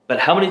But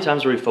how many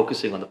times are we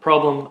focusing on the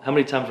problem? How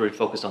many times are we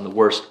focused on the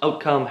worst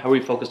outcome? How are we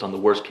focused on the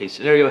worst case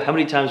scenario? How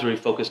many times are we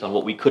focused on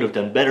what we could have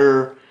done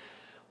better?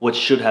 What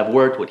should have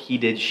worked? What he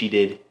did, she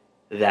did,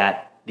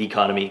 that, the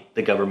economy,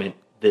 the government,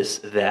 this,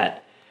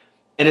 that.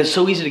 And it's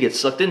so easy to get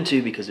sucked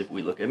into because if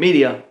we look at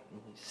media,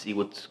 we see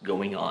what's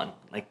going on.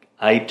 Like,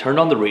 I turned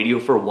on the radio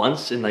for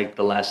once in like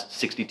the last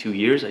 62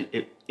 years.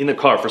 In the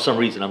car, for some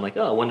reason, I'm like,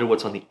 oh, I wonder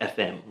what's on the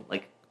FM,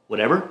 like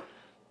whatever.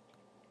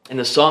 And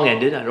the song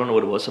ended, I don't know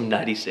what it was, some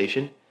 90s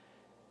station.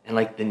 And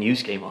like the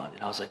news came on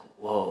and I was like,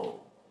 whoa,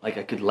 like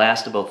I could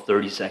last about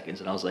 30 seconds.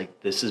 And I was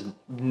like, this is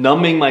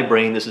numbing my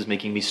brain. This is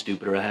making me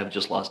stupid, or I have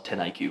just lost 10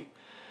 IQ.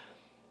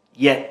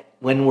 Yet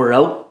when we're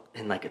out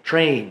in like a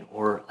train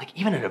or like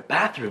even in a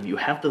bathroom, you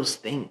have those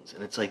things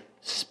and it's like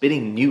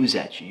spitting news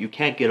at you. You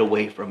can't get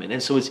away from it.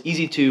 And so it's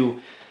easy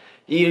to,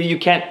 you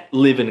can't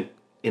live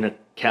in a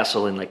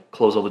castle and like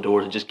close all the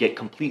doors and just get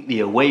completely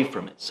away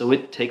from it. So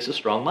it takes a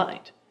strong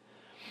mind.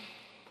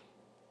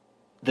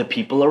 The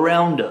people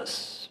around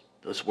us,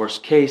 this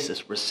worst case,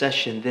 this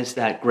recession, this,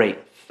 that,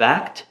 great.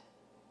 Fact,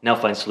 now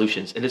find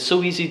solutions. And it's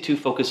so easy to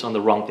focus on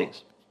the wrong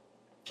things.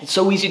 It's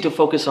so easy to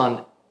focus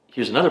on,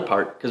 here's another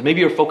part, because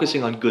maybe you're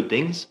focusing on good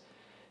things,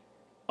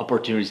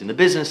 opportunities in the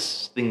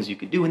business, things you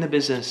could do in the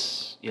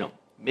business, you know,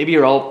 maybe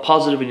you're all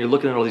positive and you're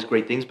looking at all these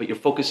great things, but you're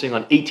focusing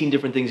on 18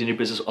 different things in your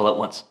business all at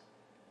once.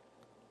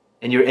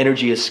 And your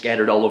energy is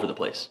scattered all over the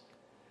place.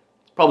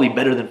 Probably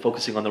better than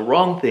focusing on the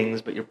wrong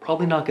things, but you're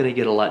probably not going to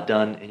get a lot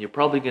done, and you're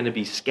probably going to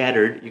be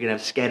scattered. You're going to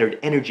have scattered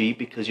energy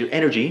because your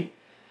energy,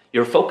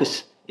 your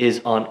focus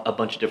is on a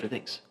bunch of different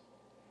things.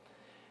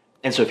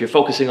 And so if you're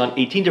focusing on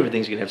 18 different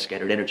things, you're going to have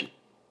scattered energy.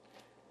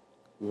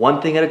 One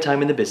thing at a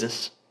time in the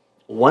business,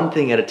 one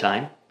thing at a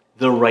time,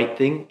 the right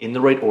thing in the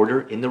right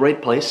order, in the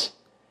right place,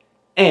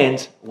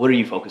 and what are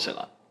you focusing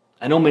on?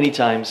 I know many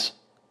times,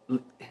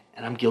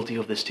 and I'm guilty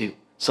of this too,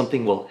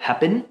 something will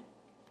happen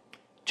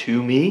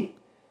to me.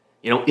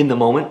 You know, in the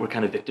moment, we're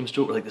kind of victims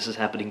to it. We're like, this is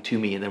happening to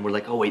me. And then we're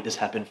like, oh, wait, this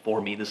happened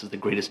for me. This is the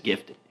greatest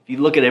gift. If you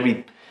look at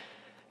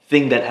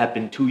everything that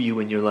happened to you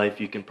in your life,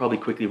 you can probably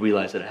quickly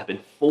realize that it happened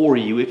for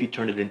you. If you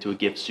turn it into a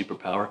gift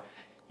superpower,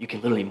 you can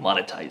literally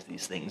monetize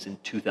these things in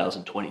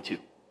 2022.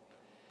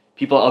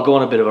 People, I'll go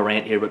on a bit of a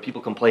rant here, but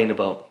people complain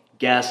about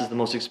gas is the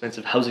most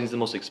expensive, housing is the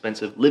most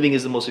expensive, living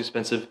is the most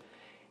expensive.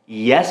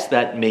 Yes,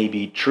 that may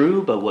be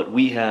true, but what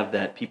we have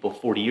that people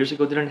 40 years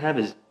ago didn't have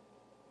is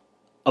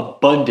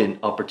abundant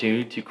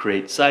opportunity to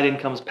create side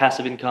incomes,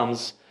 passive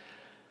incomes,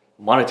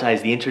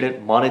 monetize the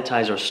internet,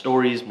 monetize our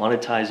stories,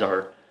 monetize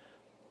our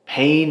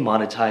pain,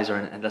 monetize our,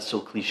 and that's so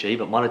cliche,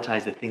 but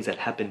monetize the things that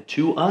happen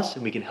to us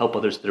and we can help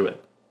others through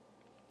it.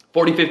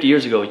 40, 50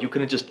 years ago, you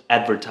couldn't just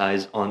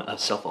advertise on a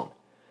cell phone.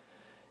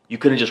 You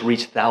couldn't just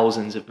reach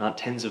thousands, if not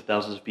tens of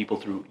thousands of people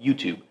through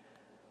YouTube.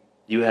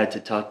 You had to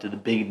talk to the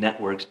big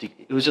networks.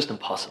 It was just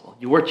impossible.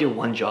 You worked your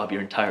one job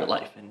your entire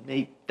life. And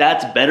maybe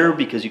that's better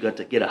because you got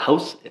to get a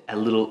house a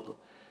little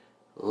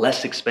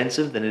less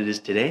expensive than it is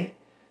today.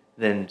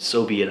 Then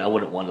so be it. I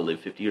wouldn't want to live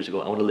 50 years ago.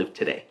 I want to live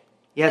today.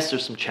 Yes,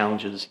 there's some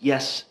challenges.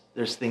 Yes,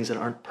 there's things that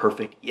aren't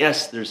perfect.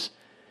 Yes, there's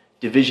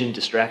division,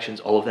 distractions,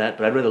 all of that.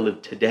 But I'd rather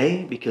live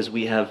today because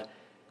we have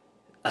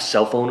a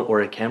cell phone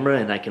or a camera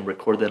and I can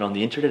record that on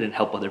the internet and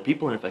help other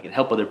people. And if I can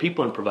help other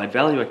people and provide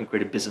value, I can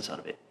create a business out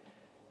of it.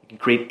 You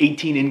can create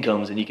 18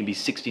 incomes and you can be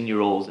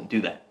 16-year-olds and do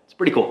that. It's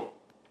pretty cool.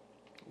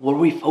 What are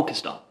we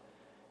focused on?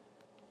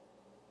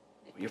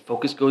 Where your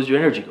focus goes, your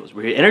energy goes.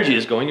 Where your energy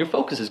is going, your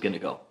focus is going to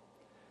go.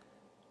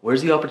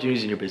 Where's the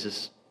opportunities in your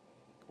business?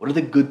 What are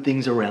the good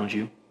things around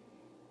you?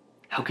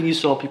 How can you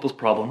solve people's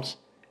problems?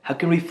 How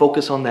can we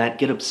focus on that,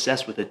 get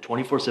obsessed with it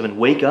 24/7,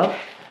 wake up?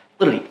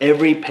 Literally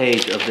every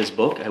page of this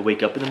book, I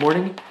wake up in the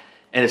morning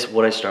and it's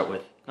what I start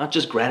with. Not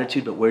just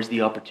gratitude, but where's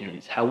the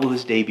opportunities? How will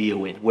this day be a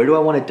win? Where do I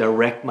want to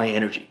direct my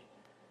energy?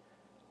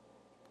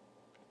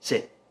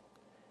 Sit.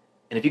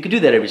 And if you could do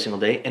that every single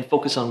day and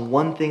focus on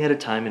one thing at a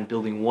time and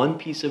building one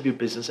piece of your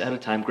business at a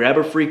time, grab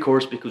a free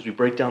course because we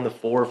break down the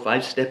 4 or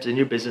 5 steps in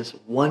your business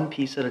one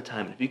piece at a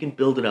time. And if you can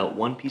build it out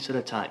one piece at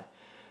a time,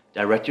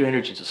 direct your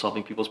energy to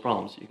solving people's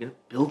problems, you're going to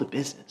build a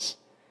business.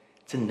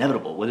 It's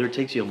inevitable, whether it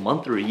takes you a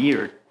month or a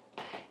year,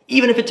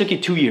 even if it took you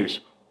 2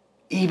 years,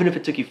 even if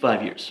it took you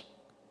 5 years.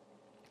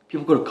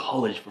 People go to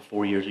college for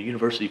 4 years or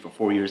university for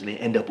 4 years and they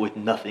end up with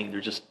nothing.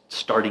 They're just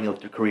starting out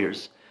their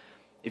careers.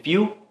 If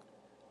you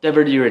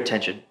diverted your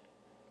attention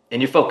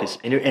and your focus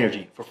and your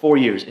energy for 4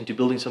 years into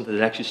building something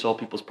that actually solved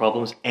people's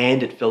problems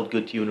and it felt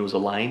good to you and it was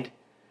aligned,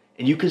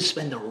 and you could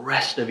spend the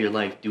rest of your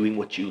life doing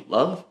what you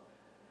love,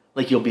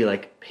 like you'll be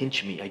like,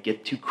 pinch me, I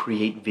get to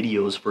create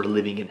videos for a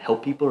living and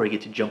help people, or I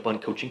get to jump on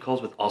coaching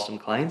calls with awesome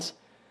clients,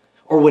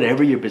 or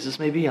whatever your business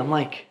may be. I'm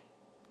like,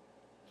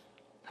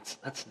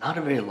 that's not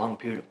a very long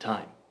period of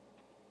time.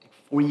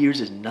 4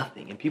 years is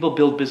nothing. And people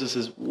build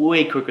businesses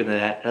way quicker than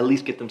that, at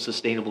least get them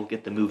sustainable,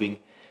 get them moving.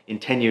 In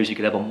 10 years, you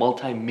could have a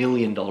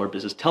multi-million-dollar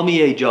business. Tell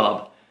me a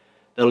job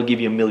that'll give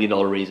you $1 million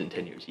raise in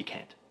 10 years. You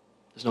can't.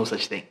 There's no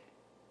such thing.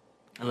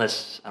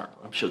 Unless, I don't know,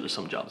 I'm sure there's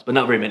some jobs, but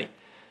not very many.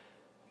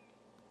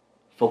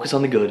 Focus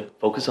on the good,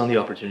 focus on the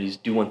opportunities,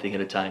 do one thing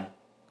at a time.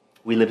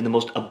 We live in the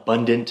most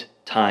abundant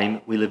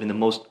time. We live in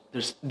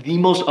there's the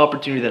most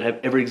opportunity that have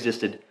ever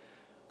existed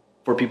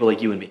for people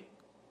like you and me.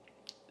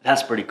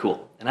 That's pretty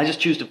cool. And I just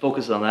choose to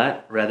focus on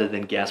that rather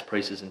than gas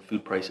prices and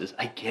food prices.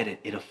 I get it.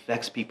 It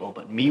affects people.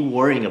 But me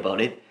worrying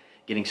about it,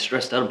 getting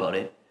stressed out about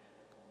it,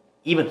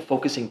 even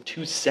focusing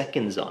 2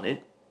 seconds on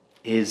it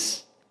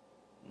is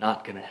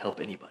not going to help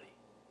anybody.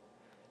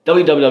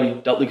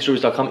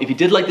 www.lucasruiz.com. If you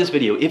did like this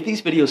video, if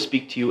these videos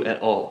speak to you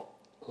at all,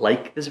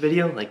 like this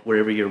video, like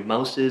wherever your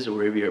mouse is or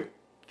wherever your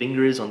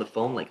finger is on the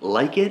phone,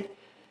 like it,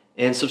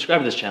 and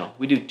subscribe to this channel.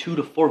 We do 2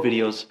 to 4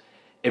 videos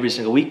every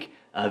single week.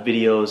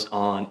 Videos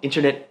on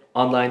internet,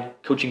 online,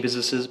 coaching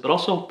businesses, but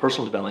also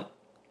personal development,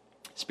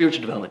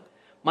 spiritual development,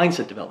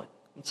 mindset development.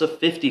 It's a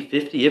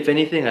 50-50. If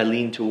anything, I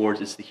lean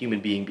towards it's the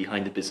human being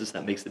behind the business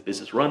that makes the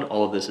business run.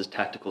 All of this is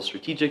tactical,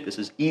 strategic. This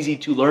is easy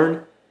to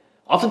learn.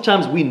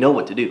 Oftentimes, we know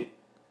what to do.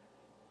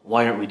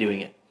 Why aren't we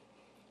doing it?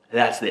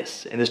 That's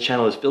this. And this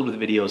channel is filled with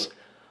videos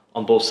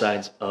on both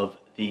sides of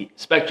the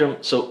spectrum.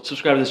 So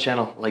subscribe to this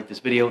channel, like this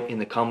video. In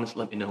the comments,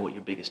 let me know what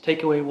your biggest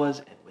takeaway was.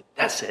 And with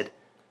that said,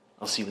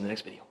 I'll see you in the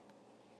next video.